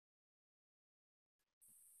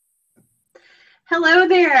Hello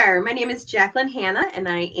there. My name is Jacqueline Hanna, and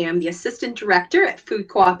I am the Assistant Director at Food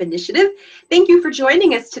Co-op Initiative. Thank you for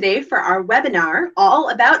joining us today for our webinar all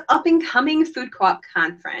about up-and-coming Food Co-op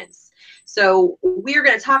Conference. So we're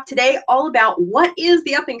going to talk today all about what is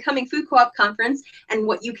the up-and-coming Food Co-op Conference and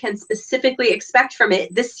what you can specifically expect from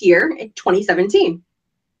it this year in 2017.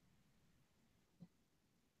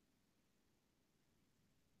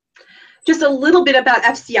 Just a little bit about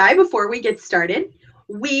FCI before we get started.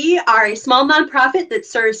 We are a small nonprofit that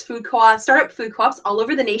serves startup food co-ops all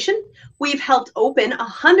over the nation. We've helped open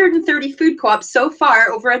 130 food co-ops so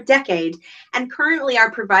far over a decade, and currently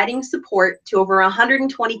are providing support to over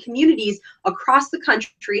 120 communities across the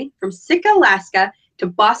country, from Sitka, Alaska to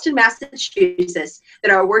Boston, Massachusetts,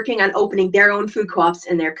 that are working on opening their own food co-ops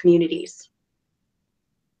in their communities.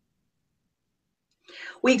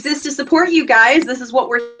 We exist to support you guys. This is what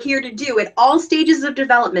we're here to do at all stages of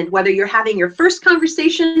development, whether you're having your first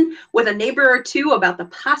conversation with a neighbor or two about the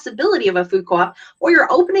possibility of a food co-op, or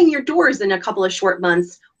you're opening your doors in a couple of short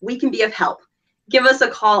months. We can be of help. Give us a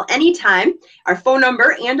call anytime. Our phone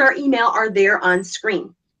number and our email are there on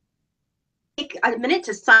screen. Take a minute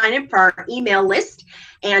to sign up for our email list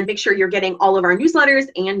and make sure you're getting all of our newsletters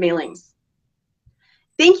and mailings.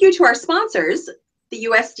 Thank you to our sponsors, the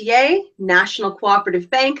USDA, National Cooperative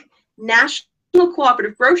Bank, National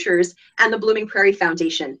Cooperative Grocers, and the Blooming Prairie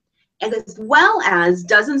Foundation, and as well as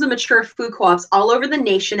dozens of mature food co-ops all over the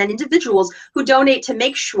nation and individuals who donate to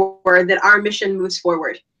make sure that our mission moves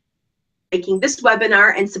forward, making this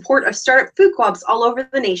webinar and support of startup food co-ops all over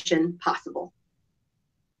the nation possible.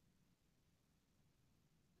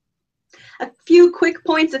 A few quick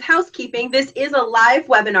points of housekeeping. This is a live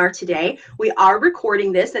webinar today. We are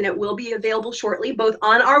recording this, and it will be available shortly both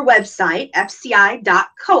on our website,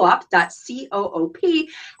 fci.coop,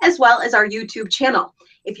 as well as our YouTube channel.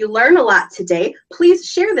 If you learn a lot today, please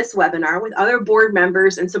share this webinar with other board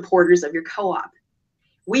members and supporters of your co-op.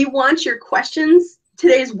 We want your questions.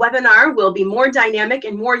 Today's webinar will be more dynamic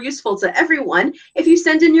and more useful to everyone if you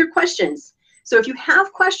send in your questions. So if you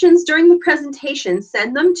have questions during the presentation,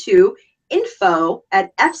 send them to info@fci.coop.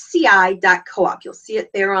 You'll see it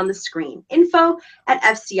there on the screen,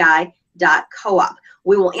 info@fci.coop.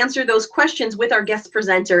 We will answer those questions with our guest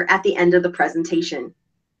presenter at the end of the presentation.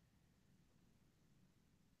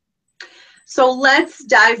 So let's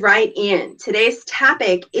dive right in. Today's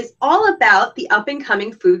topic is all about the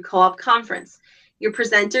up-and-coming Food Co-op Conference. Your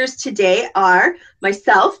presenters today are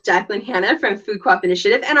myself, Jacqueline Hanna from Food Co-op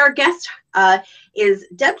Initiative, and our guest is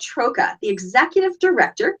Deb Trocha, the Executive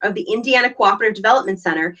Director of the Indiana Cooperative Development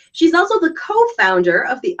Center. She's also the co-founder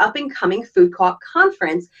of the up-and-coming Food Co-op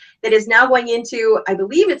Conference that is now going into, I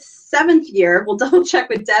believe it's 7th year. We'll double check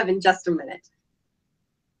with Deb in just a minute.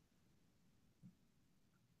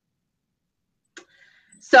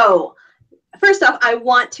 So, first off, I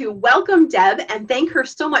want to welcome Deb and thank her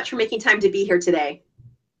so much for making time to be here today.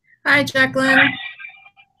 Hi, Jacqueline.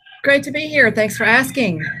 Great to be here. Thanks for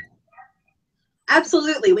asking.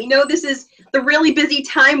 Absolutely. We know this is the really busy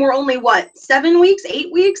time. We're only, what, 7 weeks,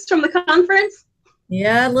 8 weeks from the conference?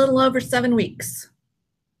 Yeah, a little over 7 weeks.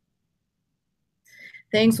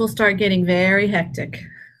 Things will start getting very hectic.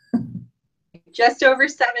 Just over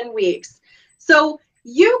 7 weeks. So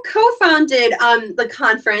you co-founded the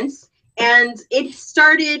conference, and it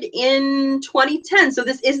started in 2010. So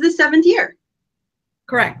this is the 7th year.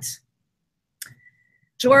 Correct.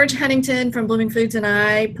 George Huntington from Blooming Foods and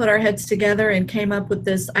I put our heads together and came up with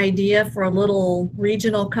this idea for a little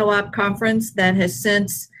regional co-op conference that has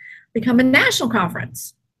since become a national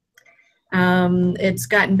conference. It's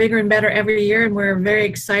gotten bigger and better every year, and we're very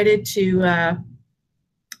excited to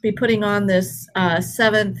be putting on this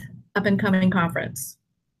 7th up-and-coming conference.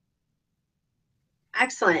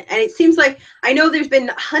 Excellent. And it seems like, I know there's been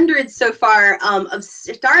hundreds so far of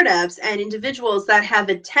startups and individuals that have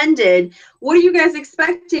attended. What are you guys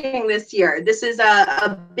expecting this year? This is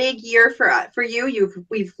a big year for you.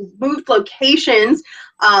 We've moved locations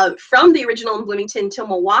from the original in Bloomington to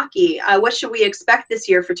Milwaukee. What should we expect this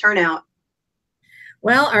year for turnout?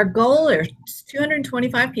 Well, our goal is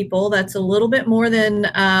 225 people. That's a little bit more than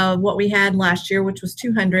what we had last year, which was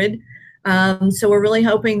 200. So we're really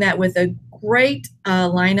hoping that with a great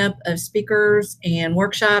lineup of speakers and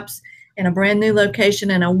workshops and a brand new location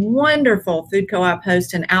and a wonderful food co-op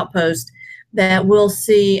host and outpost, that we'll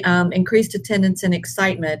see increased attendance and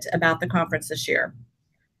excitement about the conference this year.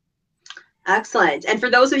 Excellent. And for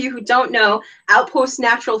those of you who don't know, Outpost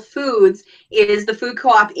Natural Foods is the food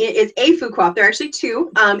co-op, is a food co-op. There are actually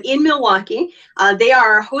two in Milwaukee. They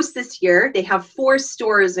are our host this year. They have 4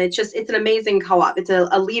 stores. It's an amazing co-op. It's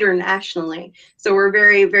a leader nationally. So we're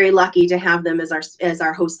very, very lucky to have them as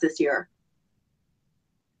our host this year.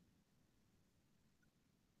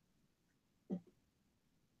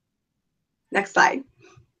 Next slide.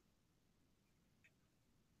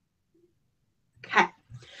 Okay.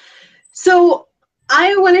 So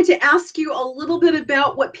I wanted to ask you a little bit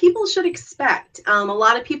about what people should expect. A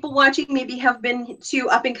lot of people watching maybe have been to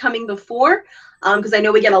Up and Coming before, because I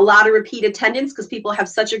know we get a lot of repeat attendance because people have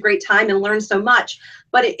such a great time and learn so much.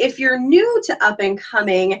 But if you're new to Up and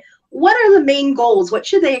Coming, what are the main goals? What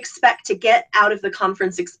should they expect to get out of the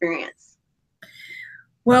conference experience?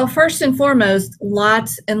 Well, first and foremost,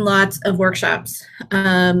 lots and lots of workshops.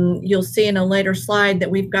 You'll see in a later slide that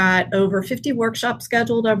we've got over 50 workshops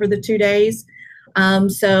scheduled over the 2 days.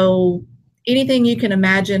 So anything you can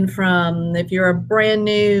imagine, from if you're a brand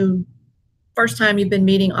new, first time you've been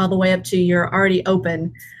meeting, all the way up to you're already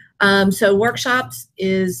open. So workshops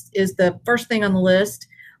is the first thing on the list.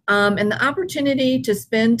 And the opportunity to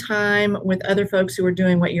spend time with other folks who are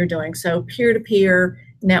doing what you're doing. So peer-to-peer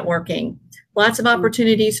networking. Lots of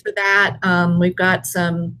opportunities for that. We've got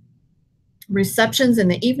some receptions in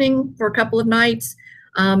the evening for a couple of nights.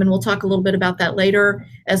 And we'll talk a little bit about that later,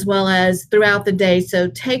 as well as throughout the day. So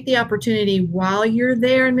take the opportunity while you're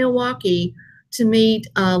there in Milwaukee to meet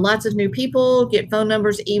lots of new people, get phone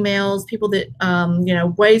numbers, emails, people that,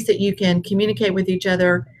 ways that you can communicate with each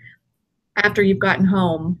other after you've gotten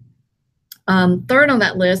home. Third on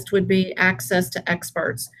that list would be access to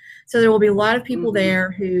experts. So there will be a lot of people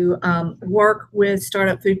there who work with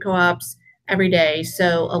startup food co-ops every day.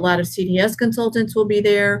 So a lot of CDS consultants will be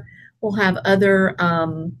there. We'll have other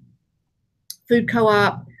food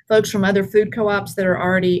co-op folks from other food co-ops that are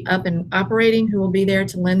already up and operating who will be there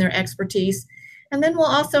to lend their expertise. And then we'll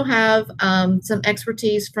also have some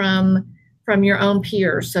expertise from your own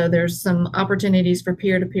peers. So there's some opportunities for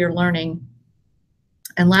peer-to-peer learning.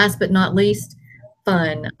 And last but not least,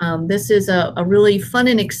 fun. This is a really fun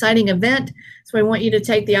and exciting event. So I want you to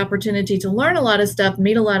take the opportunity to learn a lot of stuff,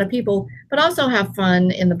 meet a lot of people, but also have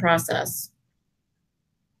fun in the process.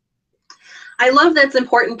 I love that's an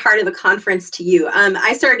important part of the conference to you.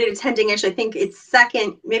 I started attending, actually, I think it's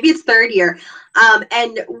second, maybe it's third year.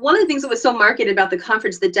 And one of the things that was so marked about the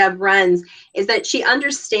conference that Deb runs is that she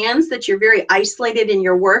understands that you're very isolated in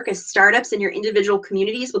your work as startups in your individual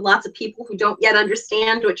communities with lots of people who don't yet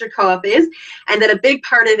understand what your co-op is. And that a big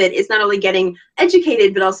part of it is not only getting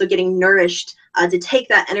educated, but also getting nourished to take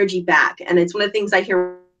that energy back. And it's one of the things I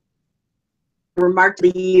hear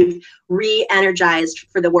remarkably re-energized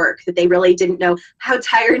for the work, that they really didn't know how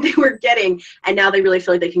tired they were getting, and now they really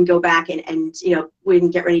feel like they can go back and we can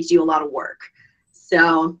get ready to do a lot of work.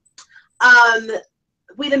 So the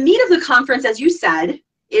meat of the conference, as you said,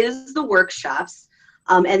 is the workshops,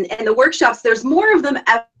 and the workshops, there's more of them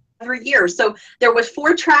every year. So there was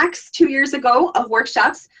 4 tracks 2 years ago of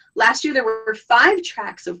workshops. Last year there were 5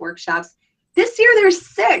 tracks of workshops. This year there's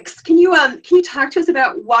 6. Can you talk to us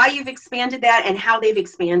about why you've expanded that and how they've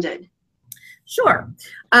expanded? Sure.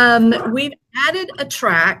 We've added a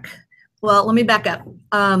track. Well, let me back up.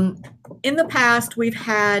 In the past, we've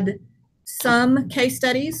had some case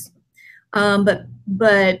studies,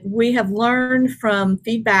 but we have learned from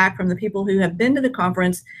feedback from the people who have been to the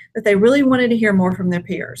conference that they really wanted to hear more from their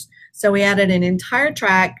peers. So we added an entire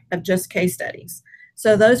track of just case studies.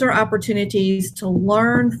 So those are opportunities to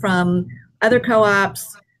learn from other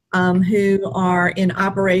co-ops who are in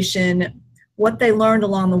operation, what they learned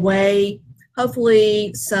along the way,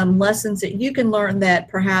 hopefully some lessons that you can learn that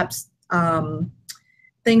perhaps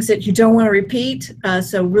things that you don't want to repeat,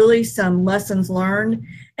 so really some lessons learned.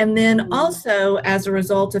 And then also, as a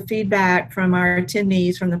result of feedback from our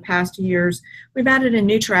attendees from the past years, we've added a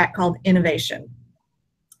new track called Innovation.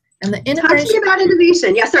 And the innovation— Talk to me about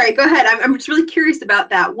innovation. Yeah, sorry, go ahead. I'm just really curious about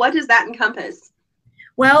that. What does that encompass?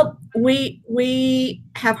 Well, we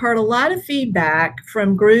have heard a lot of feedback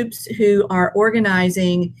from groups who are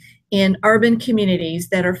organizing in urban communities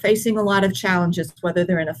that are facing a lot of challenges, whether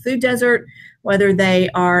they're in a food desert, whether they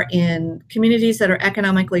are in communities that are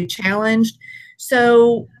economically challenged.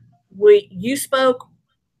 So you spoke,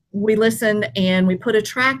 we listened, and we put a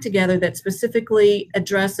track together that specifically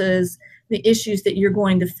addresses the issues that you're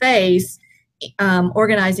going to face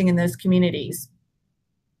organizing in those communities.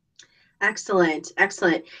 Excellent,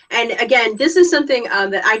 excellent. And again, this is something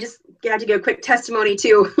that I just had to give a quick testimony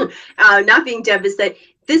to, not being Deb, is that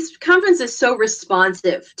this conference is so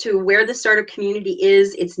responsive to where the startup community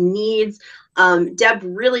is, its needs. Deb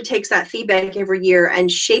really takes that feedback every year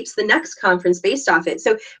and shapes the next conference based off it.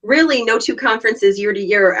 So really no 2 conferences year to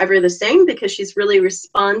year are ever the same, because she's really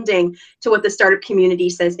responding to what the startup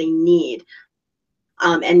community says they need.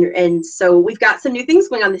 And so we've got some new things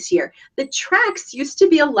going on this year. The tracks used to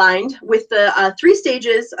be aligned with the 3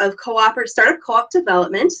 stages of startup co-op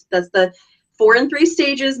development. That's the 4 and 3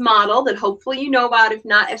 stages model that hopefully you know about. If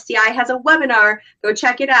not, FCI has a webinar. Go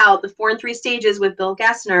check it out, the 4 and 3 stages with Bill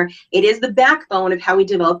Gessner. It is the backbone of how we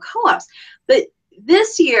develop co-ops. But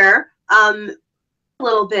this year, a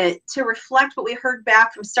little bit to reflect what we heard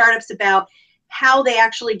back from startups about how they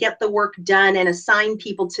actually get the work done and assign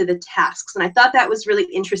people to the tasks. And I thought that was really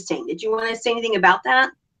interesting. Did you want to say anything about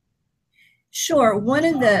that? Sure. One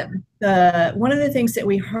of the things that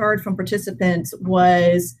we heard from participants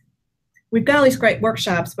was, we've got all these great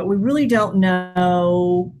workshops, but we really don't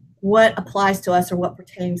know what applies to us or what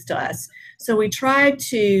pertains to us. So we tried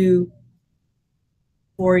to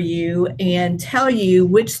for you and tell you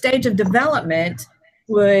which stage of development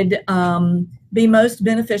would be most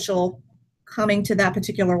beneficial coming to that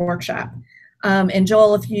particular workshop. And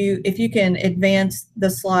Joel, if you can advance the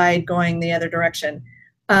slide going the other direction.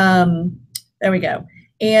 There we go.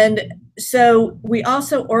 And so we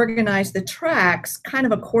also organize the tracks kind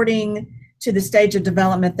of according to the stage of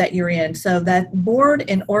development that you're in. So that board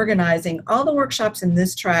and organizing, all the workshops in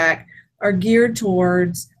this track are geared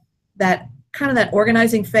towards that kind of that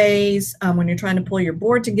organizing phase, when you're trying to pull your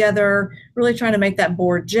board together, really trying to make that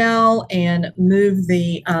board gel and move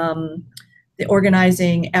the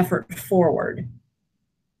organizing effort forward.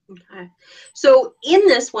 Okay. So in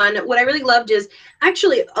this one, what I really loved is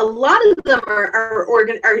actually a lot of them are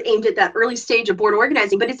aimed at that early stage of board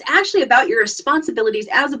organizing, but it's actually about your responsibilities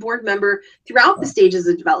as a board member throughout the stages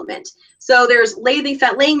of development. So there's laying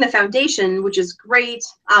the foundation, which is great,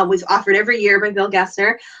 was offered every year by Bill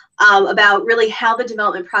Gessner, about really how the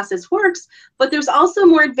development process works. But there's also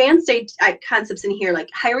more advanced concepts in here, like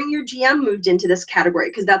hiring your GM moved into this category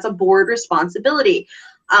because that's a board responsibility.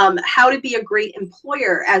 How to be a great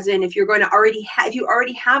employer, as in if you're going to if you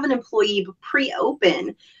already have an employee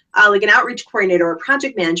pre-open, like an outreach coordinator or a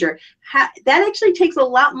project manager, that actually takes a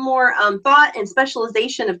lot more thought and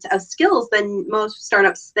specialization of skills than most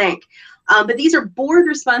startups think. But these are board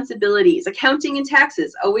responsibilities. Accounting and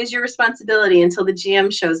taxes, always your responsibility until the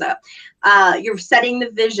GM shows up. You're setting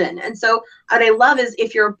the vision. And so what I love is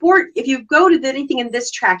if you're a board, if you go to anything in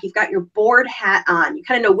this track, you've got your board hat on. You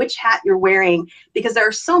kind of know which hat you're wearing because there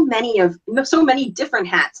are so many different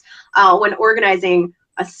hats when organizing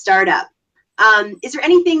a startup. Is there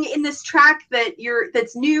anything in this track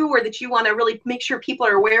that's new or that you want to really make sure people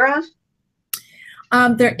are aware of?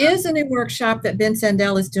 There is a new workshop that Ben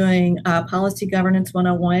Sandell is doing, Policy Governance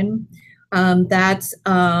 101. That's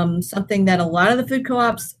something that a lot of the food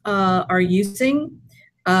co-ops are using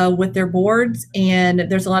with their boards, and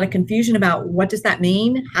there's a lot of confusion about what does that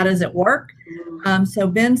mean, how does it work? So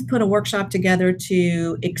Ben's put a workshop together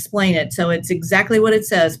to explain it. So it's exactly what it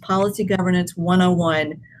says, Policy Governance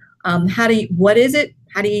 101. What is it?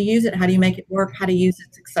 How do you use it? How do you make it work? How to use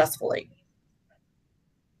it successfully?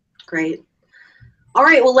 Great. All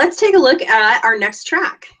right, well, let's take a look at our next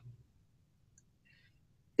track.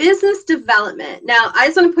 Business development. Now, I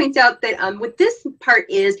just want to point out that what this part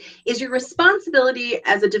is your responsibility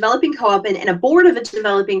as a developing co-op and a board of a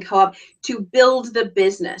developing co-op to build the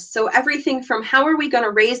business. So everything from how are we going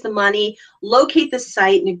to raise the money, locate the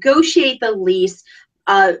site, negotiate the lease,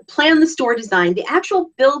 plan the store design, the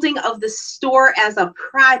actual building of the store as a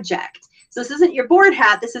project. So this isn't your board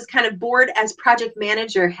hat, this is kind of board as project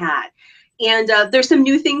manager hat. And there's some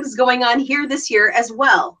new things going on here this year as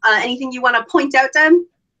well. Anything you want to point out, Deb?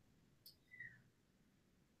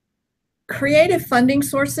 Creative funding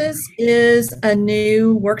sources is a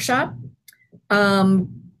new workshop.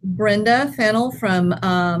 Brenda Fennell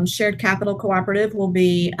from Shared Capital Cooperative will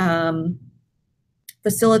be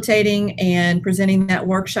facilitating and presenting that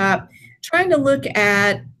workshop, trying to look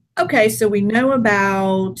at, okay, so we know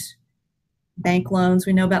about bank loans,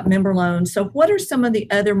 we know about member loans. So what are some of the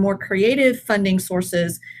other more creative funding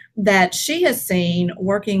sources that she has seen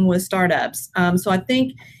working with startups? So I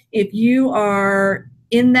think if you are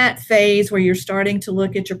in that phase where you're starting to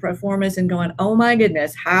look at your pro formas and going, oh my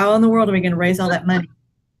goodness, how in the world are we going to raise all that money?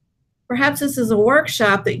 Perhaps this is a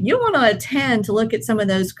workshop that you want to attend to look at some of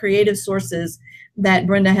those creative sources that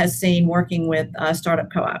Brenda has seen working with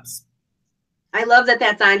startup co-ops. I love that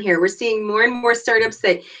that's on here. We're seeing more and more startups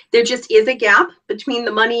that there just is a gap between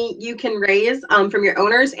the money you can raise from your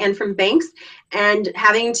owners and from banks, and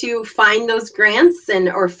having to find those grants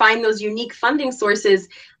or find those unique funding sources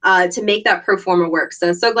to make that pro forma work.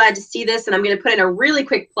 So glad to see this, and I'm going to put in a really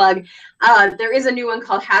quick plug. There is a new one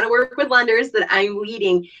called How to Work with Lenders that I'm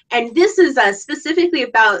leading, and this is specifically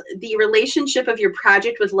about the relationship of your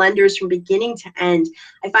project with lenders from beginning to end.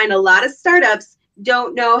 I find a lot of startups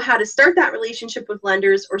don't know how to start that relationship with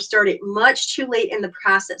lenders or start it much too late in the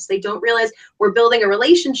process. They don't realize we're building a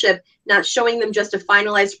relationship, not showing them just a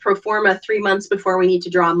finalized pro forma 3 months before we need to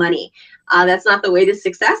draw money. That's not the way to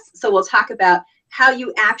success. So we'll talk about how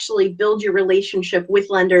you actually build your relationship with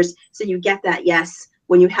lenders so you get that yes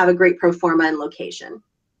when you have a great pro forma and location.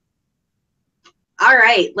 All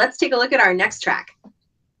right, let's take a look at our next track.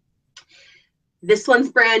 This one's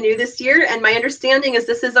brand new this year, and my understanding is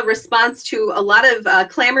this is a response to a lot of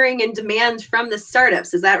clamoring and demand from the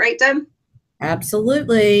startups. Is that right, Deb?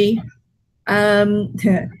 Absolutely.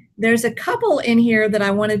 There's a couple in here that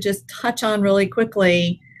I want to just touch on really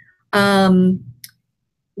quickly.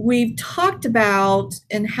 We've talked about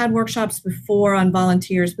and had workshops before on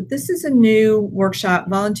volunteers, but this is a new workshop,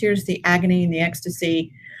 Volunteers, the Agony and the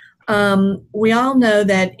Ecstasy. We all know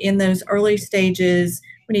that in those early stages,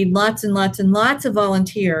 we need lots and lots and lots of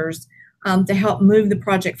volunteers to help move the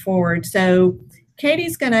project forward. So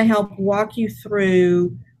Katie's going to help walk you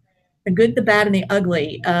through the good, the bad, and the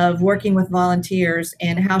ugly of working with volunteers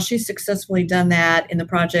and how she's successfully done that in the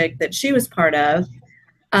project that she was part of.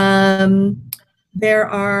 There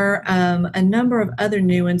are a number of other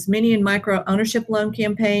new ones, mini and micro ownership loan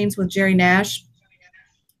campaigns with Jerry Nash.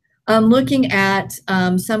 Looking at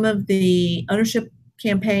some of the ownership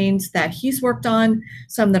campaigns that he's worked on,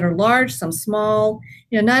 some that are large, some small.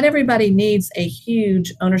 You know, not everybody needs a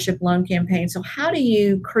huge ownership loan campaign. So how do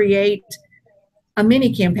you create a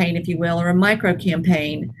mini campaign, if you will, or a micro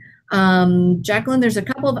campaign? Jacqueline, there's a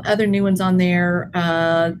couple of other new ones on there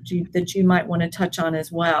that you might want to touch on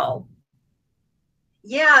as well.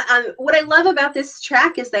 Yeah, what I love about this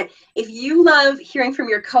track is that if you love hearing from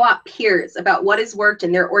your co-op peers about what has worked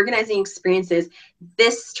and their organizing experiences,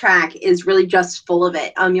 this track is really just full of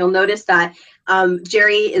it. You'll notice that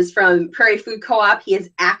Jerry is from Prairie Food Co-op. He is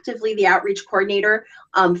actively the outreach coordinator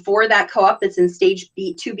for that co-op that's in stage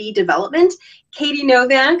 2B development. Katie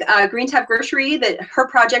Novak, Green Tap Grocery, that her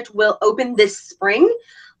project will open this spring.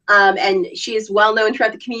 And she is well known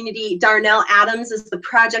throughout the community. Darnell Adams is the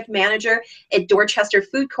project manager at Dorchester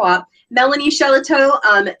Food Co-op. Melanie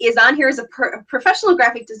Shelato is on here as a professional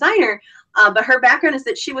graphic designer, but her background is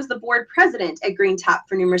that she was the board president at Green Top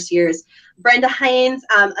for numerous years. Brenda Hines,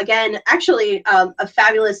 again, actually a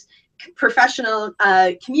fabulous professional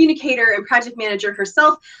communicator and project manager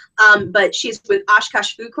herself, but she's with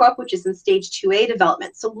Oshkosh Food Co-op, which is in stage 2A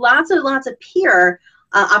development. So lots of peer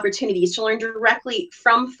opportunities to learn directly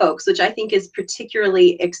from folks, which I think is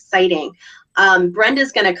particularly exciting.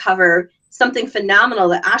 Brenda's going to cover something phenomenal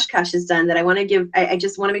that Oshkosh has done that I want to give. I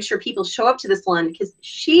just want to make sure people show up to this one because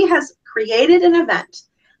she has created an event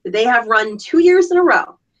that they have run 2 years in a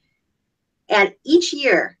row. And each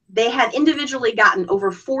year they have individually gotten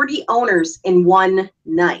over 40 owners in one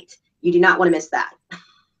night. You do not want to miss that.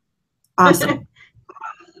 Awesome.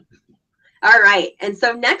 All right. And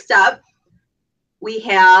so next up, we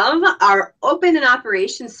have our open and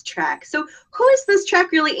operations track. So who is this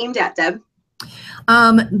track really aimed at, Deb?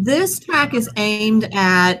 This track is aimed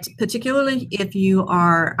at particularly if you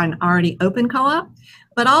are an already open co-op,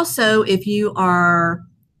 but also if you are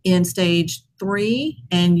in stage 3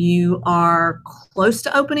 and you are close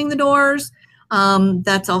to opening the doors.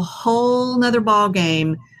 That's a whole nother ball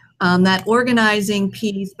game. That organizing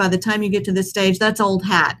piece, by the time you get to this stage, that's old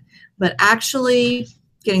hat. But actually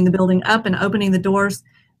getting the building up and opening the doors,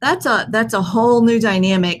 that's a whole new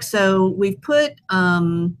dynamic. So we've put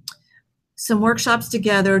some workshops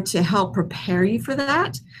together to help prepare you for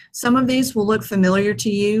that. Some of these will look familiar to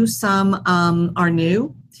you, some are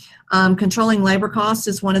new. Controlling labor costs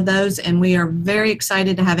is one of those, and we are very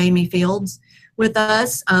excited to have Amy Fields with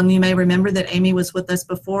us. You may remember that Amy was with us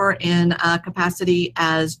before in capacity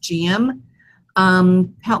as GM.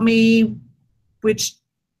 Help me, which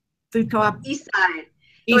food co-op? Eastside.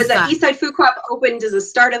 It was that Eastside Food Co-op opened as a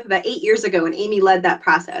startup about 8 years ago, and Amy led that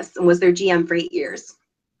process and was their GM for 8 years.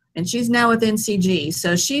 And she's now with NCG.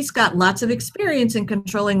 So she's got lots of experience in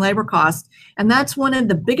controlling labor costs. And that's one of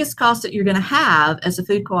the biggest costs that you're going to have as a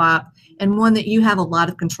food co-op, and one that you have a lot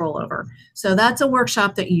of control over. So that's a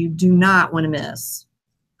workshop that you do not want to miss.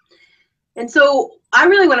 And so I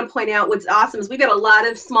really want to point out what's awesome is we've got a lot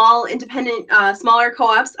of small, independent, smaller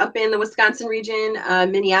co-ops up in the Wisconsin region,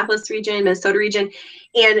 Minneapolis region, Minnesota region.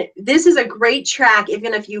 And this is a great track,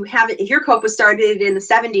 even if you haven't, if your co-op was started in the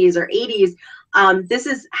 70s or 80s, This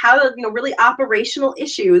is how to, really operational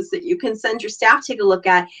issues that you can send your staff to take a look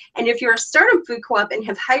at. And if you're a startup food co-op and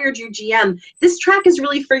have hired your GM, this track is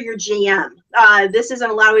really for your GM. This is, in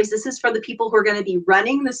a lot of ways, this is for the people who are going to be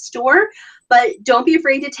running the store. But don't be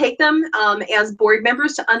afraid to take them as board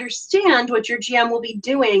members to understand what your GM will be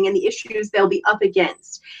doing and the issues they'll be up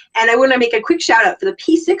against. And I want to make a quick shout out for the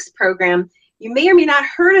P6 program. You may or may not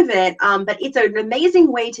heard of it, but it's an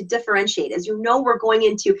amazing way to differentiate. As you know, we're going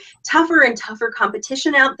into tougher and tougher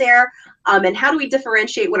competition out there. And how do we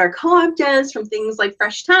differentiate what our co-op does from things like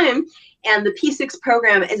Fresh Time? And the P6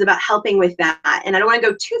 program is about helping with that. And I don't want to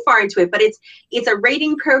go too far into it, but it's a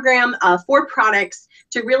rating program for products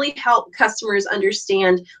to really help customers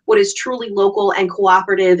understand what is truly local and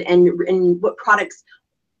cooperative, and what products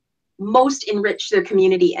most enrich their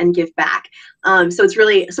community and give back. So it's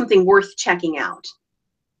really something worth checking out.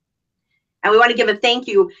 And we want to give a thank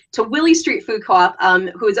you to Willie Street Food Co-op,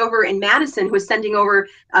 who is over in Madison, who is sending over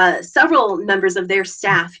several members of their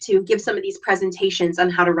staff to give some of these presentations on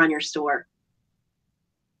how to run your store.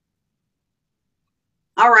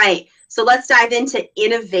 All right, so let's dive into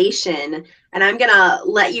innovation. And I'm gonna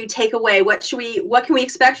let you take away what can we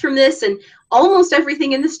expect from this? And almost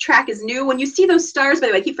everything in this track is new. When you see those stars, by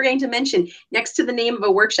the way, I keep forgetting to mention, next to the name of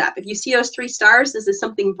a workshop, if you see those 3 stars, this is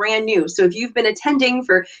something brand new. So if you've been attending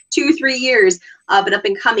for 2-3 years, but up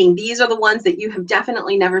and coming, these are the ones that you have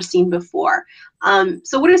definitely never seen before.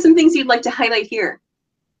 So what are some things you'd like to highlight here?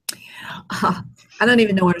 I don't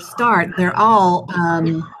even know where to start. They're all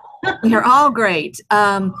great.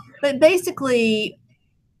 But basically,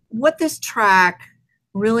 what this track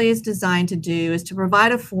really is designed to do is to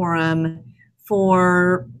provide a forum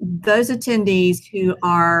for those attendees who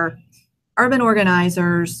are urban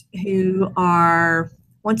organizers, who are,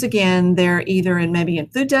 once again, they're either maybe in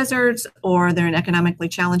food deserts or they're in economically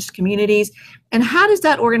challenged communities. And how does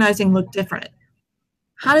that organizing look different?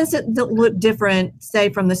 How does it look different, say,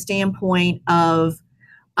 from the standpoint of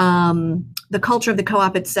the culture of the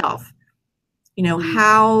co-op itself?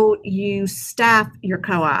 How you staff your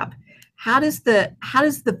co-op. How does the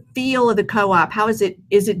feel of the co-op, is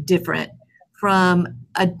it different from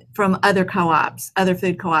other co-ops, other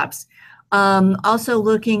food co-ops? Also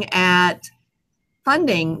looking at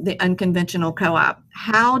funding the unconventional co-op.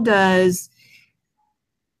 How does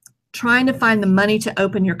trying to find the money to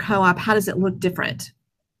open your co-op, how does it look different?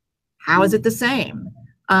 How is it the same?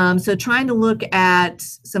 So trying to look at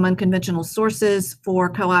some unconventional sources for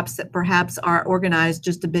co-ops that perhaps are organized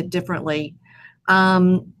just a bit differently.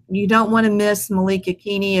 You don't want to miss Malik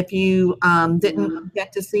Yakini if you didn't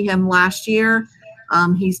get to see him last year.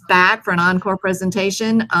 He's back for an encore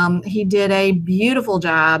presentation. He did a beautiful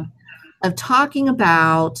job of talking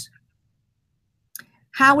about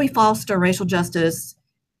how we foster racial justice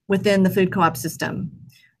within the food co-op system.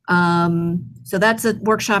 So that's a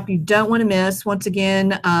workshop you don't want to miss. Once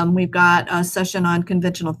again, we've got a session on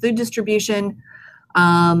conventional food distribution.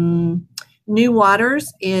 New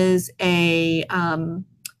Waters is a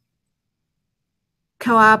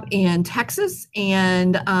co-op in Texas,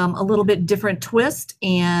 and a little bit different twist.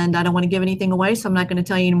 And I don't want to give anything away, so I'm not going to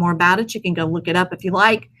tell you any more about it. You can go look it up if you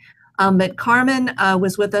like. But Carmen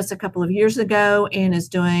was with us a couple of years ago and is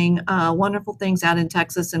doing wonderful things out in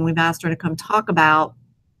Texas, and we've asked her to come talk about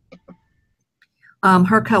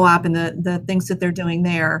her co-op and the things that they're doing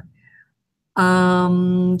there.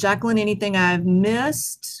 Jacqueline, anything I've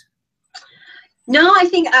missed? No, I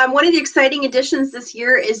think one of the exciting additions this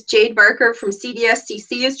year is Jade Barker from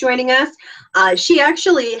CDSCC is joining us. She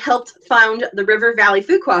actually helped found the River Valley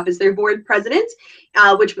Food Co-op as their board president,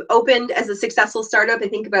 which opened as a successful startup, I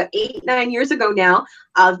think about 8-9 years ago now.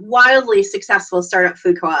 Wildly successful startup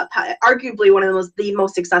food co-op, arguably one of the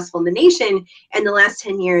most successful in the nation in the last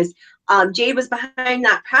 10 years. Jade was behind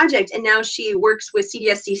that project, and now she works with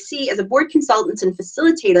CDSCC as a board consultant and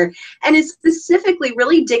facilitator, and is specifically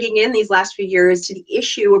really digging in these last few years to the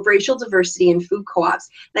issue of racial diversity in food co-ops.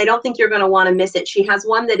 And I don't think you're going to want to miss it. She has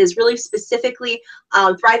one that is really specifically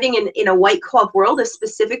thriving in a white co-op world, is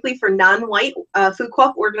specifically for non-white food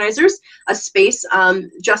co-op organizers, a space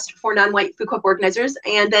just for non-white food co-op organizers.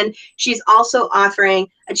 And then she's also offering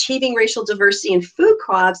Achieving Racial Diversity in Food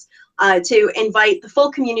Co-ops, to invite the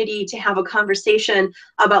full community to have a conversation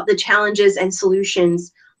about the challenges and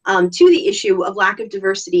solutions to the issue of lack of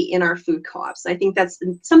diversity in our food co-ops. I think that's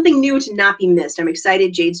something new to not be missed. I'm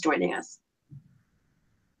excited Jade's joining us.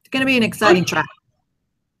 It's going to be an exciting track.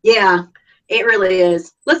 Yeah, it really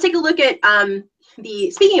is. Let's take a look at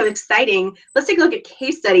speaking of exciting, let's take a look at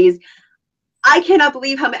case studies. I cannot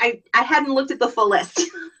believe how many, I hadn't looked at the full list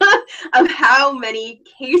of how many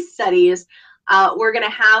case studies we're going to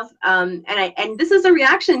have, and this is a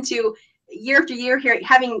reaction to year after year here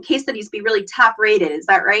having case studies be really top rated. Is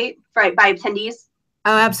that right? By attendees?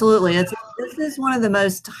 Oh, absolutely. This is one of the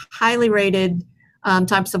most highly rated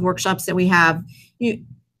types of workshops that we have.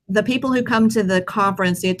 The people who come to the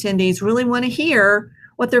conference, the attendees, really want to hear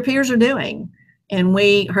what their peers are doing. And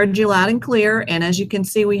we heard you loud and clear. And as you can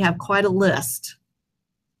see, we have quite a list.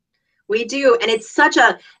 We do, and it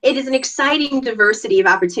is an exciting diversity of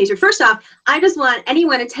opportunities. First off, I just want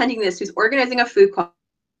anyone attending this who's organizing a food co-op,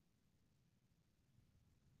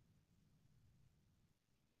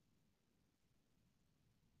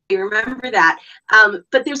 remember that.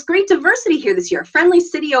 But there's great diversity here this year. Friendly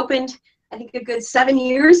City opened, I think, a good 7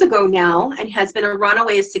 years ago now, and has been a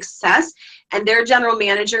runaway success. And their general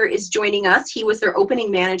manager is joining us. He was their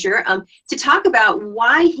opening manager, to talk about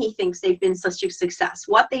why he thinks they've been such a success,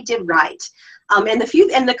 what they did right, and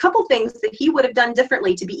the couple things that he would have done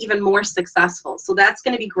differently to be even more successful. So that's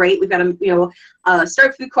going to be great. We've got a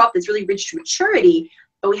Start Food Co-op that's really reached maturity,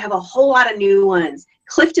 but we have a whole lot of new ones.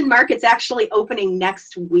 Clifton Market's actually opening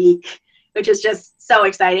next week, which is just so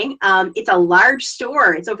exciting. It's a large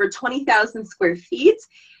store. It's over 20,000 square feet.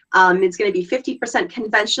 It's going to be 50%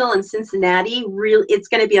 conventional in Cincinnati. It's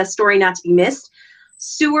going to be a story not to be missed.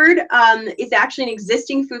 Seward is actually an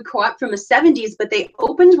existing food co-op from the 70s, but they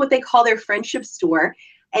opened what they call their friendship store,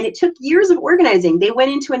 and it took years of organizing. They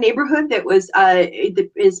went into a neighborhood that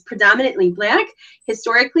is predominantly Black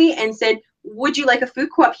historically and said, would you like a food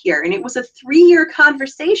co-op here? And it was a 3-year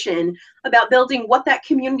conversation about building what that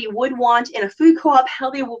community would want in a food co-op, how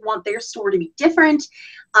they would want their store to be different,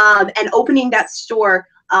 and opening that store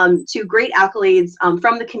to great accolades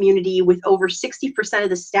from the community, with over 60% of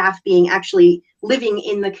the staff being actually living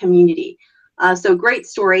in the community. So great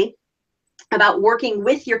story about working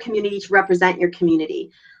with your community to represent your community.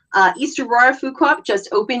 East Aurora Food Co-op just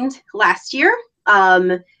opened last year,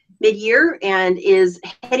 mid-year, and is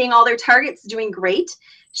hitting all their targets, doing great.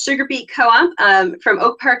 Sugar Beet Co-op from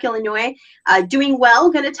Oak Park, Illinois, doing well.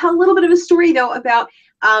 Going to tell a little bit of a story, though, about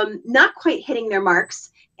not quite hitting their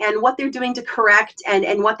marks and what they're doing to correct,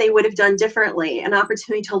 and what they would have done differently. An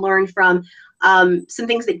opportunity to learn from some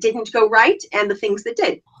things that didn't go right and the things that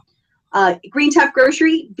did. Green Top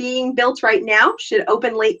Grocery being built right now, should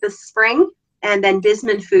open late this spring. And then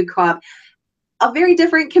Bisman Food Co-op, a very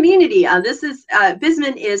different community.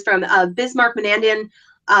 Bisman is from Bismarck, Manandon,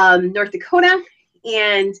 North Dakota,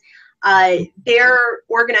 and their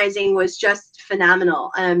organizing was just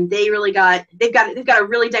phenomenal. They've got a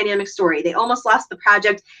really dynamic story. They almost lost the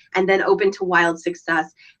project and then opened to wild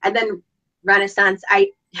success. And then Renaissance,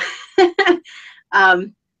 I'll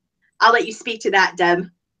let you speak to that, Deb.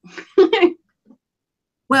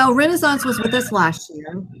 Well, Renaissance was with us last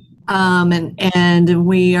year, and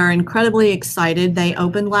we are incredibly excited. They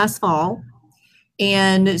opened last fall,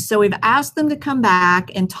 and so we've asked them to come back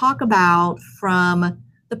and talk about, from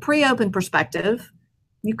the pre-open perspective,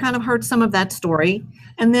 you kind of heard some of that story,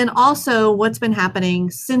 and then also what's been happening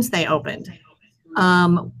since they opened,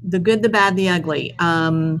 the good, the bad, the ugly.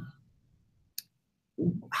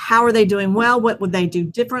 How are they doing well? What would they do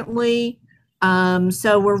differently?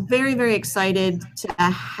 So we're very, very excited to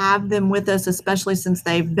have them with us, especially since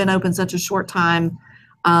they've been open such a short time.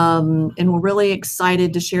 And we're really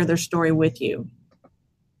excited to share their story with you.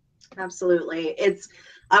 Absolutely.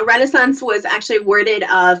 Renaissance was actually awarded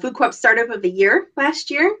Food Co-op Startup of the Year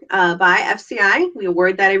last year by FCI. We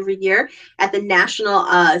award that every year at the National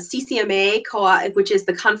CCMA Co-op, which is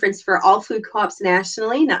the conference for all food co-ops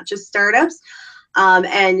nationally, not just startups.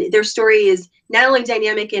 And their story is not only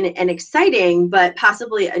dynamic and exciting, but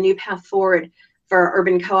possibly a new path forward for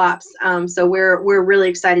urban co-ops. So we're really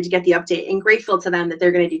excited to get the update and grateful to them that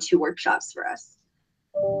they're going to do 2 workshops for us.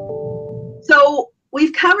 So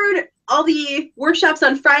we've covered all the workshops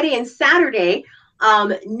on Friday and Saturday.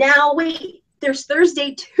 Now wait, there's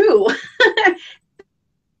Thursday too.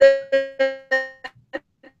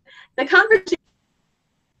 The conversation.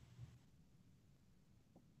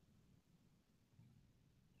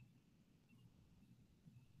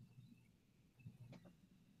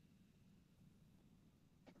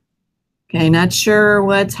 Okay, not sure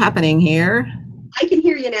what's happening here. I can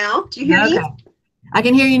hear you now. Do you hear me? I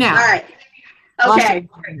can hear you now. All right. Okay.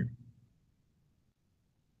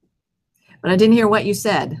 But I didn't hear what you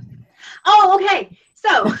said. Oh, okay.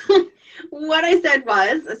 So what I said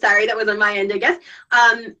was, sorry, that was on my end, I guess.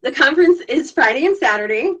 The conference is Friday and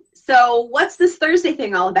Saturday. So what's this Thursday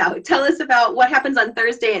thing all about? Tell us about what happens on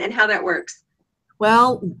Thursday and how that works.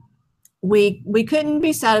 Well, we couldn't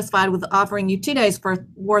be satisfied with offering you 2 days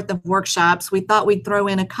worth of workshops. We thought we'd throw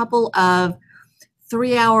in a couple of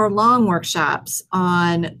 3-hour-long workshops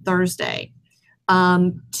on Thursday.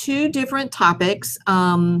 2 different topics.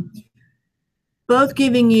 both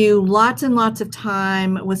giving you lots and lots of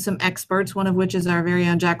time with some experts, one of which is our very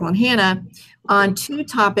own Jacqueline Hanna, on two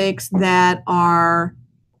topics that are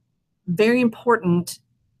very important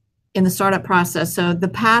in the startup process. So the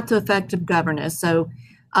path to effective governance. So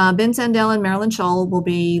Ben Sandell and Marilyn Scholl will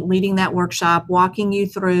be leading that workshop, walking you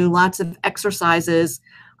through lots of exercises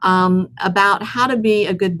about how to be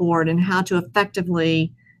a good board and how to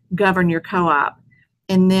effectively govern your co-op.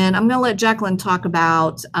 And then I'm going to let Jacqueline talk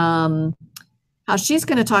about how she's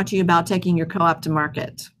going to talk to you about taking your co-op to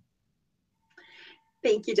market.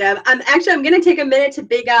 Thank you, Deb. I'm going to take a minute to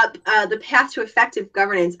big up the path to effective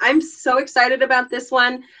governance. I'm so excited about this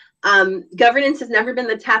one. Governance has never been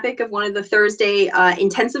the topic of one of the Thursday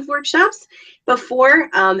intensive workshops before,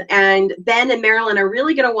 and Ben and Marilyn are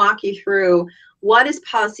really going to walk you through what is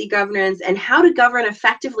policy governance and how to govern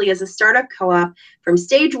effectively as a startup co-op from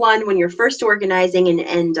stage one when you're first organizing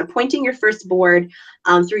and appointing your first board,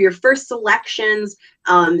 through your first selections,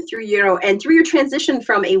 through your transition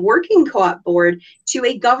from a working co-op board to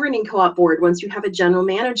a governing co-op board once you have a general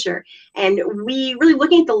manager. And we really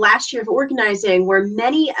looking at the last year of organizing where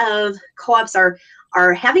many of co-ops are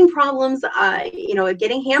having problems,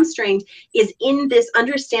 getting hamstringed, is in this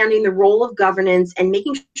understanding the role of governance and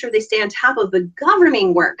making sure they stay on top of the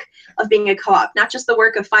governing work of being a co-op, not just the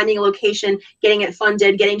work of finding a location, getting it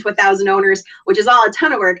funded, getting to 1,000 owners, which is all a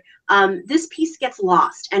ton of work. This piece gets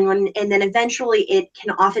lost, and then eventually it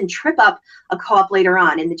can often trip up a co-op later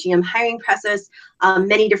on in the GM hiring process,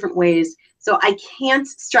 many different ways. So I can't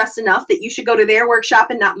stress enough that you should go to their workshop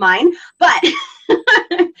and not mine. But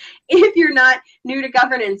if you're not new to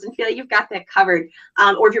governance and feel like you've got that covered,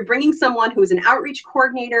 or if you're bringing someone who's an outreach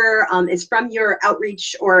coordinator, is from your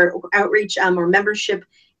outreach or membership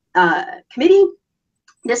committee,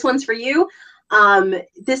 this one's for you.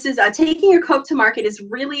 This is taking your co-op to market is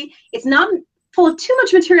really, it's not full of too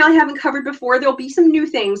much material I haven't covered before. There'll be some new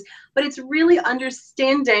things, but it's really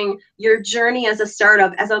understanding your journey as a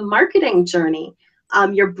startup, as a marketing journey,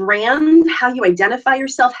 your brand, how you identify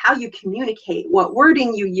yourself, how you communicate, what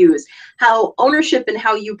wording you use, how ownership and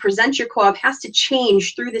how you present your co-op has to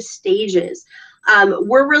change through the stages.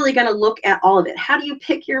 We're really going to look at all of it. How do you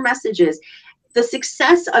pick your messages? The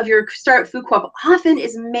success of your startup food co-op often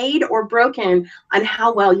is made or broken on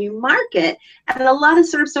how well you market. And a lot of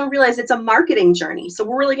startups don't realize it's a marketing journey. So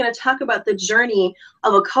we're really going to talk about the journey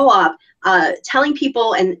of a co-op, telling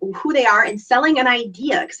people and who they are and selling an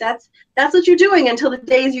idea, because that's what you're doing until the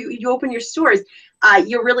days you open your stores.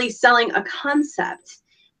 You're really selling a concept.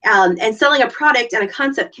 And selling a product and a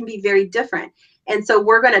concept can be very different. And so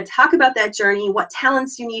we're going to talk about that journey, what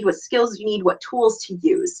talents you need, what skills you need, what tools to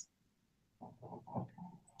use.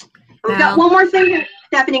 We've got one more thing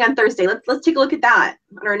happening on Thursday. Let's take a look at that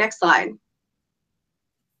on our next slide.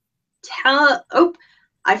 Oh,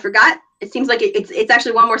 I forgot. It seems like it's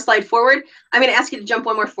actually one more slide forward. I'm going to ask you to jump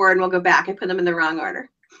one more forward and we'll go back. I put them in the wrong order.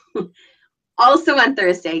 Also on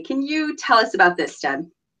Thursday, can you tell us about this, Deb?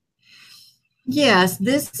 Yes,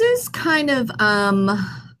 this is kind of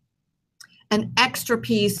an extra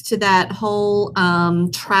piece to that whole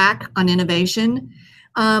track on innovation.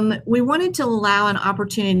 We wanted to allow an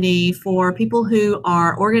opportunity for people who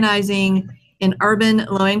are organizing in urban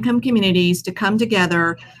low-income communities to come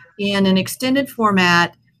together in an extended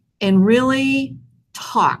format and really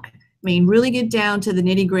talk. I mean, really get down to the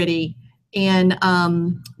nitty-gritty. And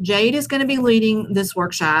Jade is going to be leading this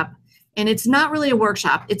workshop. And it's not really a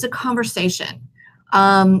workshop, it's a conversation.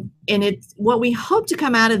 And it's what we hope to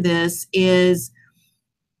come out of this is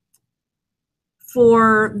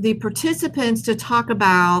for the participants to talk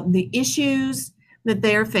about the issues that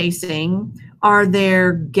they're facing. Are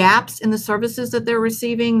there gaps in the services that they're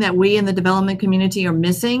receiving that we in the development community are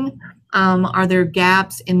missing? Are there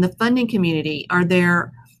gaps in the funding community?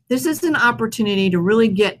 This is an opportunity to really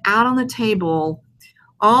get out on the table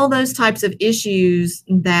all those types of issues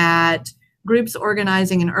that groups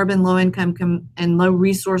organizing in urban low-income and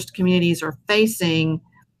low-resourced communities are facing,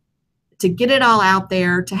 to get it all out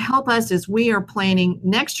there to help us as we are planning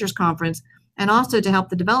next year's conference, and also to help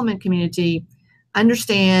the development community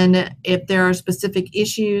understand if there are specific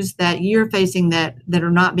issues that you're facing that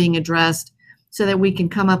are not being addressed, so that we can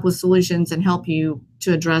come up with solutions and help you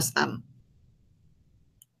to address them.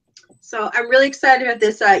 So I'm really excited about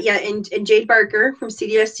this. And Jade Barker from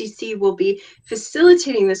CDSTC will be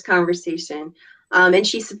facilitating this conversation. And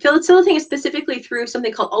she's facilitating it specifically through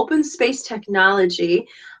something called open space technology,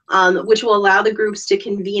 which will allow the groups to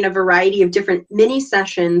convene a variety of different mini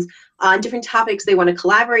sessions on different topics they want to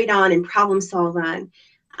collaborate on and problem solve on.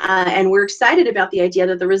 And we're excited about the idea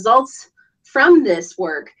that the results from this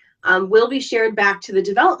work will be shared back to the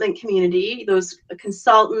development community, those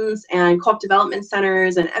consultants and co-op development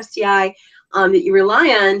centers and FCI that you rely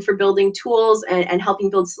on for building tools and helping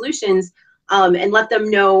build solutions, and let them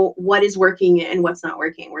know what is working and what's not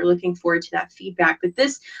working. We're looking forward to that feedback. But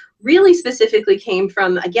this really specifically came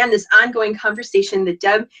from, again, this ongoing conversation that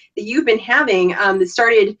Deb, that you've been having, that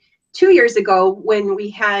started 2 years ago when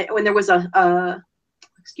there was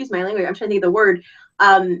excuse my language, I'm trying to think of the word,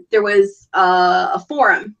 there was a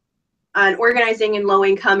forum on organizing in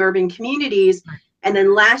low-income urban communities. And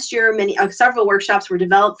then last year, several workshops were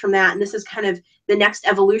developed from that. And this is kind of the next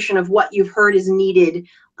evolution of what you've heard is needed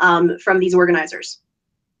from these organizers.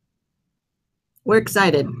 We're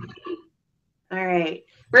excited. All right.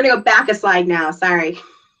 We're going to go back a slide now. Sorry.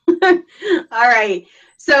 All right.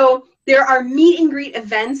 So there are meet and greet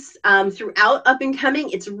events throughout Up and Coming.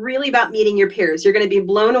 It's really about meeting your peers. You're going to be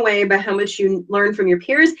blown away by how much you learn from your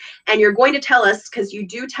peers. And you're going to tell us, because you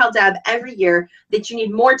do tell Deb every year, that you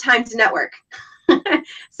need more time to network.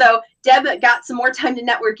 So Deb got some more time to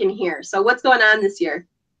network in here. So what's going on this year?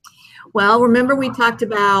 Well, remember we talked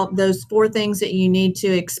about those 4 things that you need to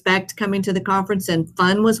expect coming to the conference, and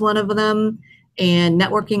fun was one of them, and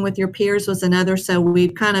networking with your peers was another. So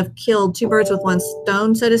we've kind of killed 2 birds with 1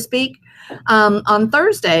 stone, so to speak. On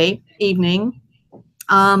Thursday evening,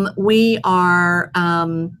 we are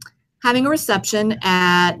having a reception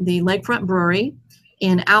at the Lakefront Brewery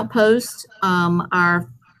in Outpost. Our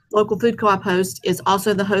local food co-op host is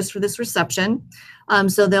also the host for this reception.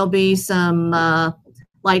 So there'll be some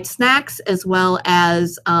light snacks, as well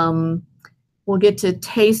as we'll get to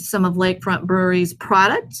taste some of Lakefront Brewery's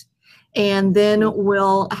product. And then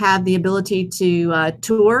we'll have the ability to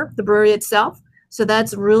tour the brewery itself. So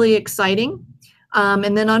that's really exciting.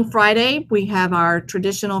 And then on Friday, we have our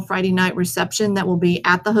traditional Friday night reception that will be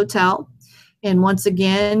at the hotel. And once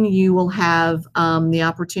again, you will have the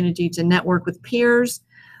opportunity to network with peers.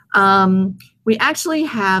 We actually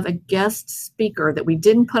have a guest speaker that we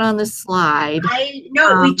didn't put on the slide. I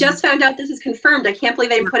know, we just found out this is confirmed. I can't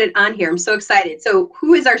believe they put it on here. I'm so excited. So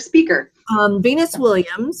who is our speaker? Venus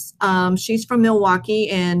Williams. She's from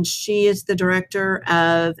Milwaukee, and she is the director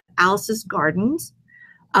of Alice's Gardens.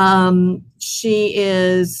 She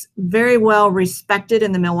is very well respected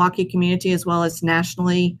in the Milwaukee community as well as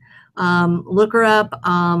nationally. Look her up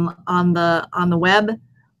on the web.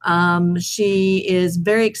 She is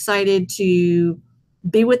very excited to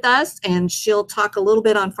be with us, and she'll talk a little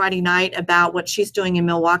bit on Friday night about what she's doing in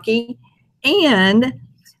Milwaukee. And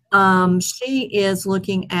she is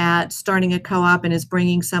looking at starting a co-op and is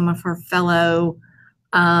bringing some of her fellow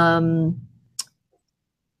part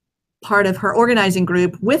of her organizing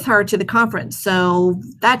group with her to the conference. So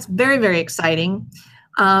that's very, very exciting.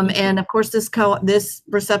 And of course, this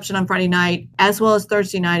reception on Friday night, as well as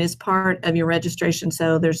Thursday night, is part of your registration.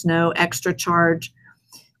 So there's no extra charge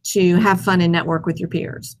to have fun and network with your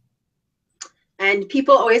peers. And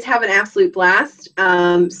people always have an absolute blast.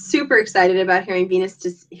 Super excited about hearing Venus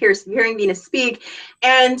speak.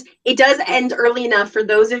 And it does end early enough for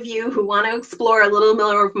those of you who want to explore a little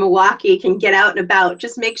more of Milwaukee, can get out and about.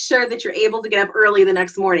 Just make sure that you're able to get up early the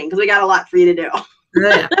next morning, because we got a lot for you to do.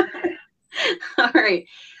 Yeah. All right.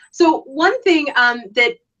 So one thing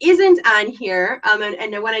that isn't on here,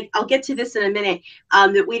 and I'll get to this in a minute,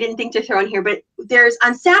 that we didn't think to throw in here, but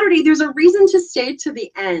on Saturday, there's a reason to stay to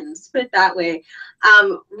the end, let's put it that way.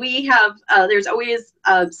 We have, there's always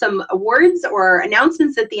some awards or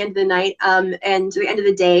announcements at the end of the night and the end of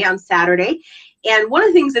the day on Saturday. And one of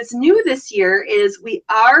the things that's new this year is we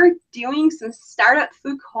are doing some Startup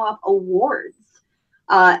Food Co-op Awards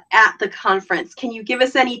at the conference. Can you give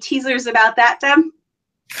us any teasers about that, Deb?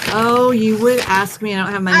 Oh, you would ask me. I don't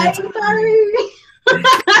have my notes. I'm sorry.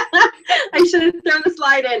 I should have thrown the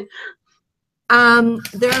slide in.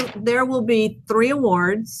 There will be 3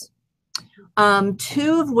 awards,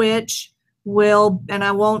 2 of which will, and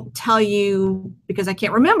I won't tell you because I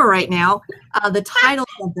can't remember right now the titles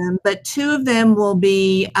of them, but 2 of them will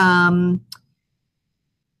be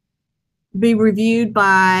reviewed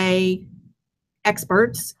by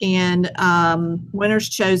experts and winners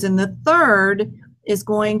chosen. The 3rd is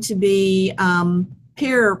going to be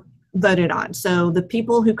peer voted on. So the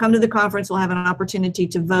people who come to the conference will have an opportunity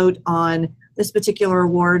to vote on this particular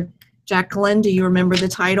award. Jacqueline, do you remember the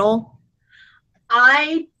title?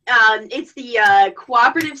 It's the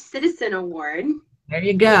Cooperative Citizen Award. There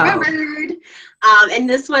you go. And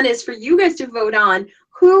this one is for you guys to vote on.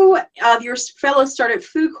 Who of your fellow startup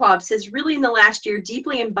food co-ops has really in the last year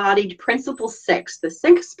deeply embodied Principle 6, the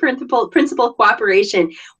 6th principle of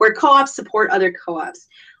cooperation, where co-ops support other co-ops?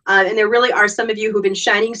 And there really are some of you who've been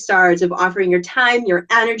shining stars of offering your time, your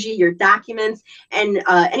energy, your documents, and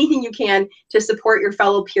anything you can to support your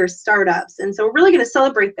fellow peer startups. And so we're really going to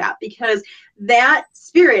celebrate that, because that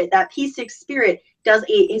spirit, that P6 spirit,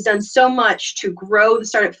 has done so much to grow the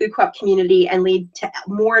startup food co-op community and lead to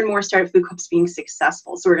more and more startup food co-ops being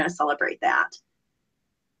successful. So we're going to celebrate that.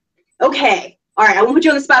 Okay. All right. I won't put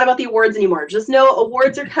you on the spot about the awards anymore. Just know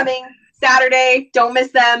awards are coming Saturday. Don't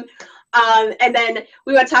miss them. And then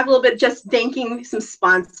we want to talk a little bit just thanking some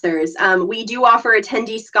sponsors. We do offer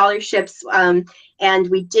attendee scholarships, and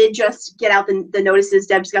we did just get out the notices.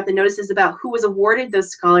 Deb just got the notices about who was awarded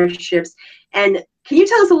those scholarships. And can you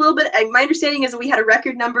tell us a little bit? My understanding is that we had a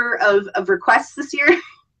record number of requests this year.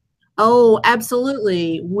 Oh,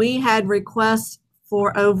 absolutely. We had requests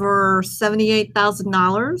for over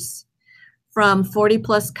 $78,000 from 40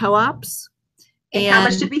 plus co-ops. And how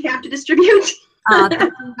much did we have to distribute?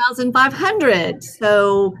 13,500.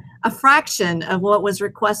 So a fraction of what was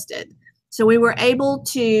requested. So we were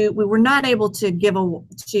not able to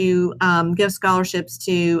give scholarships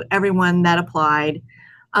to everyone that applied.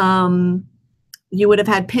 You would have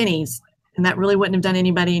had pennies, and that really wouldn't have done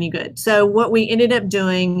anybody any good. So what we ended up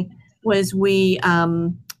doing was we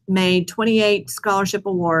made 28 scholarship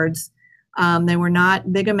awards. They were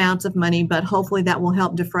not big amounts of money, but hopefully that will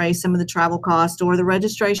help defray some of the travel cost or the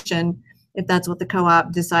registration if that's what the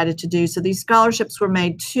co-op decided to do. So these scholarships were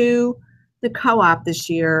made to the co-op this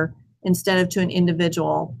year instead of to an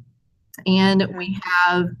individual. And we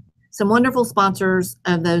have some wonderful sponsors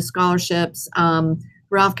of those scholarships.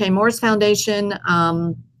 Ralph K. Morris Foundation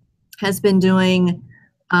has been doing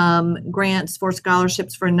grants for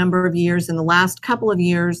scholarships for a number of years. In the last couple of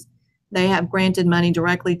years, they have granted money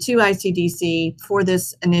directly to ICDC for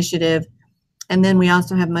this initiative. And then we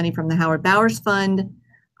also have money from the Howard Bowers Fund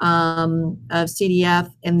of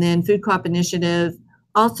CDF, and then Food Co-op Initiative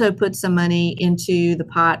also put some money into the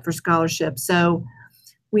pot for scholarships. So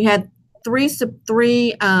we had three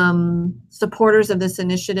supporters of this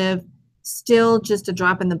initiative, still just a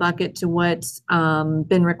drop in the bucket to what's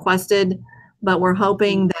been requested, but we're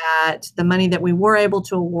hoping that the money that we were able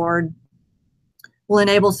to award will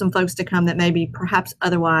enable some folks to come that maybe perhaps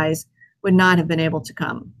otherwise would not have been able to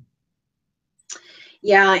come.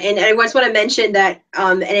 Yeah, and I just want to mention that,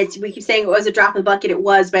 and we keep saying it was a drop in the bucket, it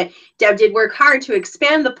was, but Deb did work hard to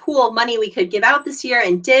expand the pool of money we could give out this year,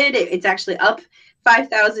 and it's actually up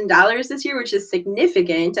 $5,000 this year, which is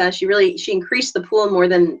significant. She increased the pool more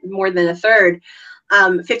than a third,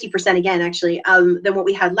 50% again, actually, than what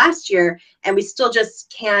we had last year, and we still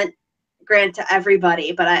just can't grant to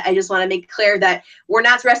everybody. But I just want to make clear that we're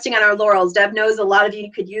not resting on our laurels. Deb knows a lot of you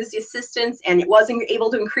could use the assistance, and it wasn't able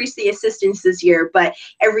to increase the assistance this year, but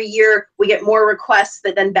every year we get more requests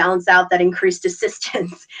that then balance out that increased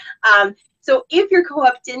assistance. So if your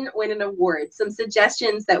co-op didn't win an award, some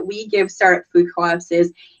suggestions that we give startup food co-ops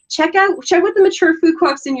is check with the mature food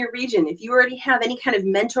co-ops in your region. If you already have any kind of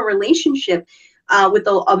mentor relationship with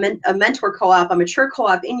a mentor co-op, a mature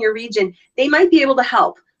co-op in your region, they might be able to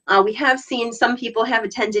help. We have seen some people have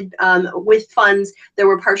attended with funds that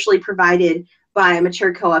were partially provided by a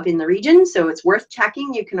mature co-op in the region, so it's worth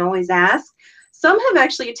checking. You can always ask. Some have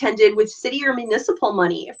actually attended with city or municipal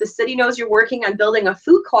money. If the city knows you're working on building a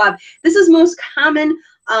food co-op, this is most common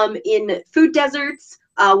in food deserts,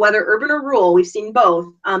 whether urban or rural. We've seen both,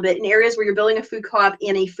 but in areas where you're building a food co-op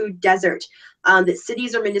in a food desert, that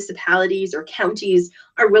cities or municipalities or counties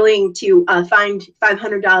are willing to find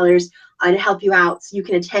 $500 to help you out, so you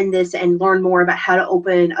can attend this and learn more about how to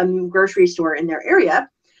open a new grocery store in their area.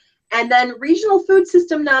 And then regional food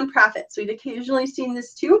system nonprofits. We've occasionally seen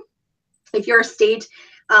this too. If your state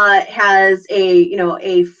has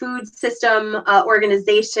a food system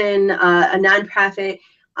organization, a nonprofit,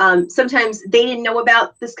 sometimes they didn't know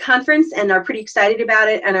about this conference and are pretty excited about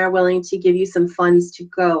it and are willing to give you some funds to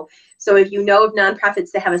go. So if you know of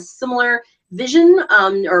nonprofits that have a similar vision,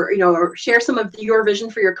 or share some of your vision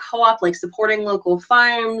for your co-op, like supporting local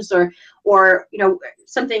farms or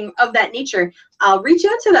something of that nature, reach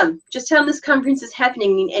out to them. Just tell them this conference is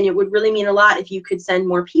happening, and it would really mean a lot if you could send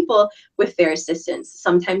more people with their assistance.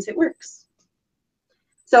 Sometimes it works.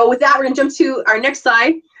 So with that, we're going to jump to our next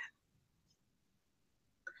slide.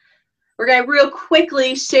 We're going to real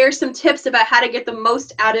quickly share some tips about how to get the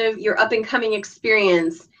most out of your up-and-coming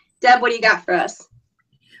experience. Deb, what do you got for us?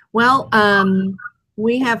 Well,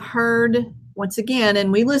 we have heard once again,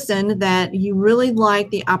 and we listened, that you really like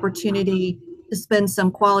the opportunity to spend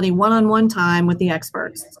some quality one-on-one time with the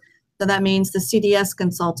experts. So that means the CDS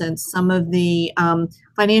consultants, some of the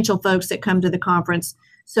financial folks that come to the conference.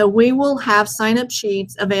 So we will have sign-up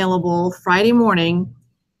sheets available Friday morning,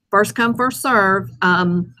 first come, first serve.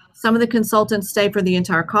 Some of the consultants stay for the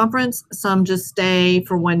entire conference. Some just stay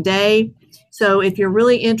for one day. So if you're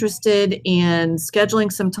really interested in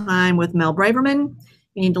scheduling some time with Mel Braverman,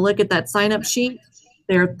 you need to look at that sign-up sheet.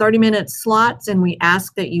 There are 30-minute slots, and we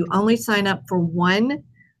ask that you only sign up for one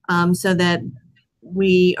so that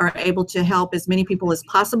we are able to help as many people as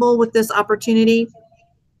possible with this opportunity.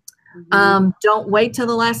 Don't wait till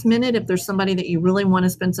the last minute if there's somebody that you really want to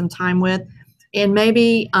spend some time with. And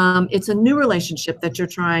maybe it's a new relationship that you're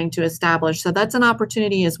trying to establish. So that's an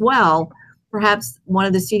opportunity as well. Perhaps one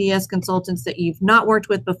of the CDS consultants that you've not worked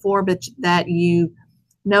with before, but that you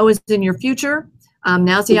know is in your future.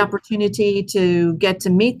 Now's the opportunity to get to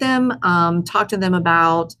meet them, talk to them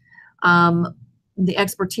about the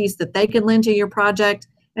expertise that they can lend to your project,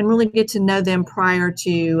 and really get to know them prior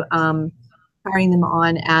to hiring them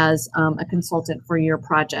on as a consultant for your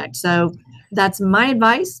project. So that's my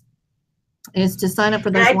advice, is to sign up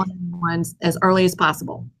for those one-on-ones as early as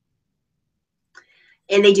possible.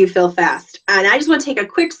 And they do fill fast. And I just want to take a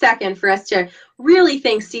quick second for us to really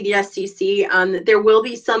thank CDSCC. There will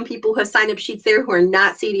be some people who have sign-up sheets there who are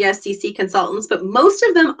not CDSCC consultants, but most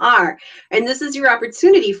of them are. And this is your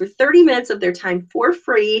opportunity for 30 minutes of their time for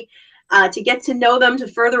free to get to know them, to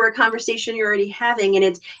further a conversation you're already having.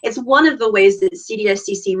 And it's one of the ways that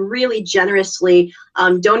CDSCC really generously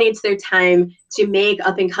donates their time to make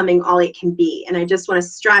up and coming all it can be. And I just want to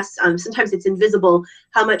stress, sometimes it's invisible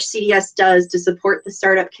how much CDS does to support the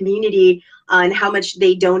startup community and how much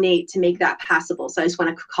they donate to make that possible. So I just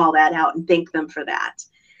want to call that out and thank them for that.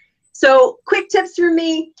 So quick tips from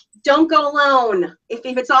me. Don't go alone. If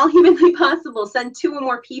it's all humanly possible, send 2 or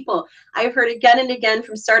more people. I've heard again and again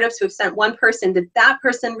from startups who have sent one person that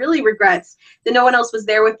person really regrets that no one else was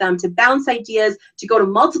there with them to bounce ideas, to go to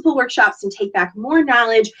multiple workshops and take back more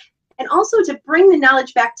knowledge, and also to bring the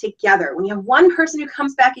knowledge back together. When you have one person who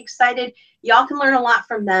comes back excited, y'all can learn a lot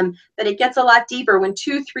from them, but it gets a lot deeper when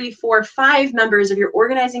 2, 3, 4, 5 members of your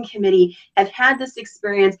organizing committee have had this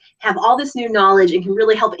experience, have all this new knowledge, and can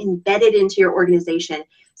really help embed it into your organization.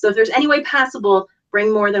 So if there's any way possible,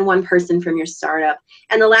 bring more than one person from your startup.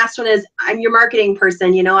 And the last one is, I'm your marketing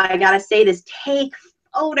person. You know, I gotta say this, take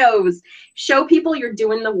photos. Show people you're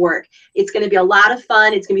doing the work. It's gonna be a lot of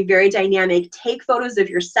fun. It's gonna be very dynamic. Take photos of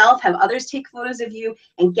yourself, have others take photos of you,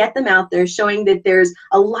 and get them out there, showing that there's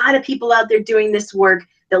a lot of people out there doing this work,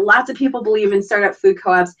 that lots of people believe in startup food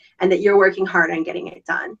co-ops, and that you're working hard on getting it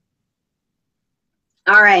done.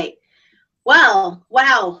 All right. Well,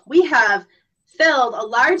 wow, we have filled a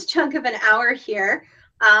large chunk of an hour here,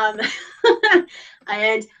 and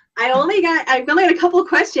I've only got a couple of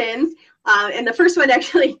questions, and the first one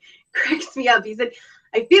actually cracks me up. He said,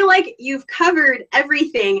 I feel like you've covered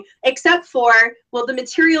everything except for, will the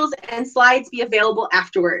materials and slides be available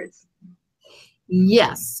afterwards?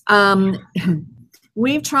 Yes.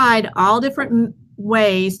 We've tried all different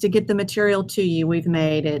ways to get the material to you. We've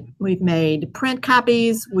made print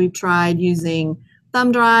copies. We've tried using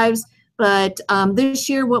thumb drives. But this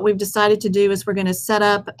year, what we've decided to do is we're going to set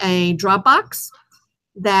up a Dropbox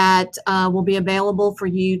that will be available for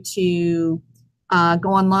you to go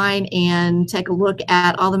online and take a look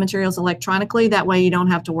at all the materials electronically. That way you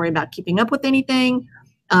don't have to worry about keeping up with anything.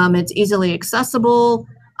 It's easily accessible.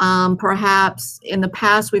 Perhaps in the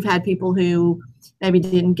past, we've had people who maybe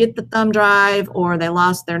didn't get the thumb drive or they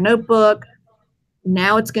lost their notebook.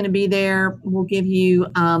 Now it's going to be there. We'll give you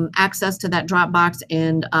access to that Dropbox,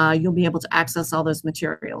 and you'll be able to access all those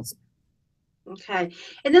materials. Okay.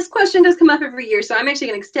 And this question does come up every year, so I'm actually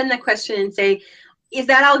going to extend that question and say, is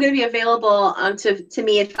that all going to be available to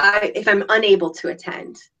me if I'm unable to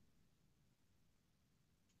attend?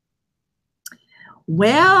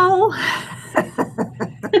 Well,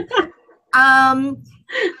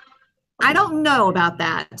 I don't know about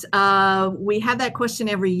that. We have that question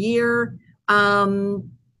every year.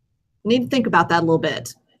 Need to think about that a little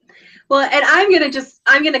bit. Well, and I'm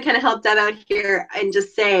gonna kind of help Deb out here and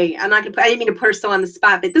just say, I didn't mean to put her so on the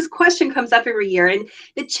spot, but this question comes up every year, and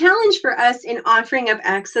the challenge for us in offering up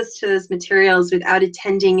access to those materials without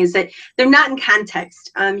attending is that they're not in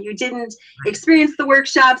context. You didn't experience the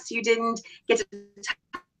workshops, you didn't get to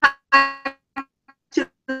talk to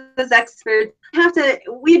those experts. We have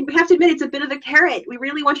to admit it's a bit of a carrot. We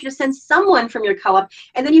really want you to send someone from your co-op,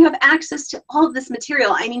 and then you have access to all of this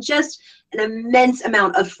material. I mean, just an immense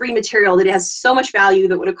amount of free material that has so much value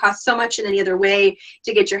that would have cost so much in any other way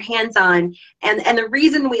to get your hands on. And the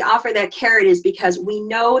reason we offer that carrot is because we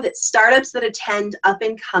know that startups that attend up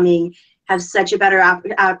and coming have such a better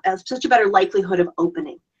likelihood of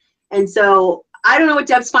opening. And so I don't know what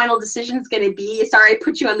Deb's final decision is going to be. Sorry, I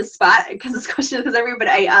put you on the spot because this question is every, but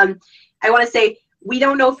I want to say We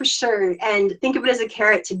don't know for sure, and think of it as a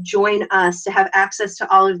carrot to join us, to have access to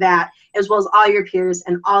all of that, as well as all your peers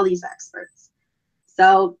and all these experts.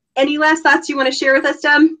 So any last thoughts you want to share with us,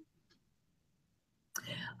 Deb?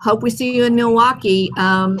 Hope we see you in Milwaukee.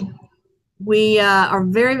 We are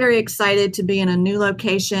very, very excited to be in a new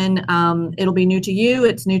location. It'll be new to you.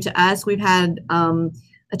 It's new to us. We've had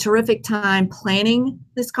a terrific time planning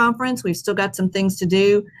this conference. We've still got some things to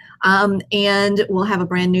do, and we'll have a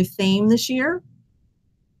brand new theme this year.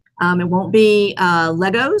 It won't be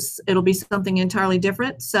Legos. It'll be something entirely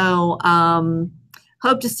different. So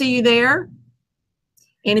hope to see you there.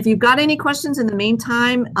 And if you've got any questions in the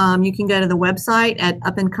meantime, you can go to the website at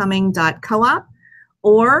upandcoming.coop,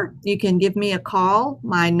 or you can give me a call.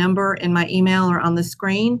 My number and my email are on the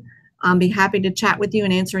screen. I'll be happy to chat with you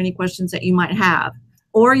and answer any questions that you might have.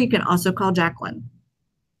 Or you can also call Jacqueline.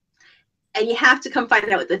 And you have to come find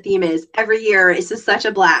out what the theme is. Every year, it's just such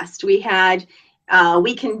a blast. We had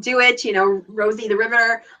We Can Do It, you know, Rosie the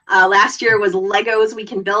River. Last year was Legos, We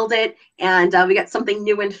Can Build It. And we got something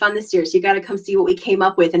new and fun this year. So you got to come see what we came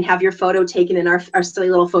up with and have your photo taken in our silly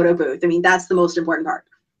little photo booth. I mean, that's the most important part.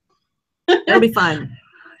 It'll be fun.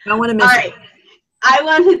 Don't want to miss All it. right. I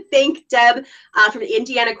want to thank Deb from the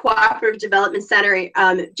Indiana Cooperative Development Center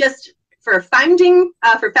just for founding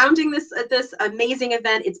this amazing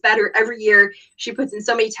event. It's better every year. She puts in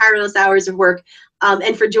so many tireless hours of work,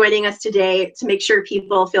 and for joining us today to make sure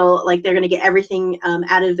people feel like they're going to get everything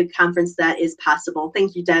out of the conference that is possible.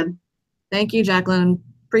 Thank you, Deb. Thank you, Jacqueline.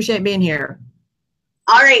 Appreciate being here.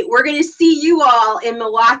 All right, we're going to see you all in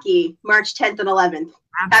Milwaukee, March 10th and 11th.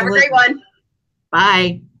 Absolutely. Have a great one.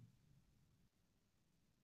 Bye.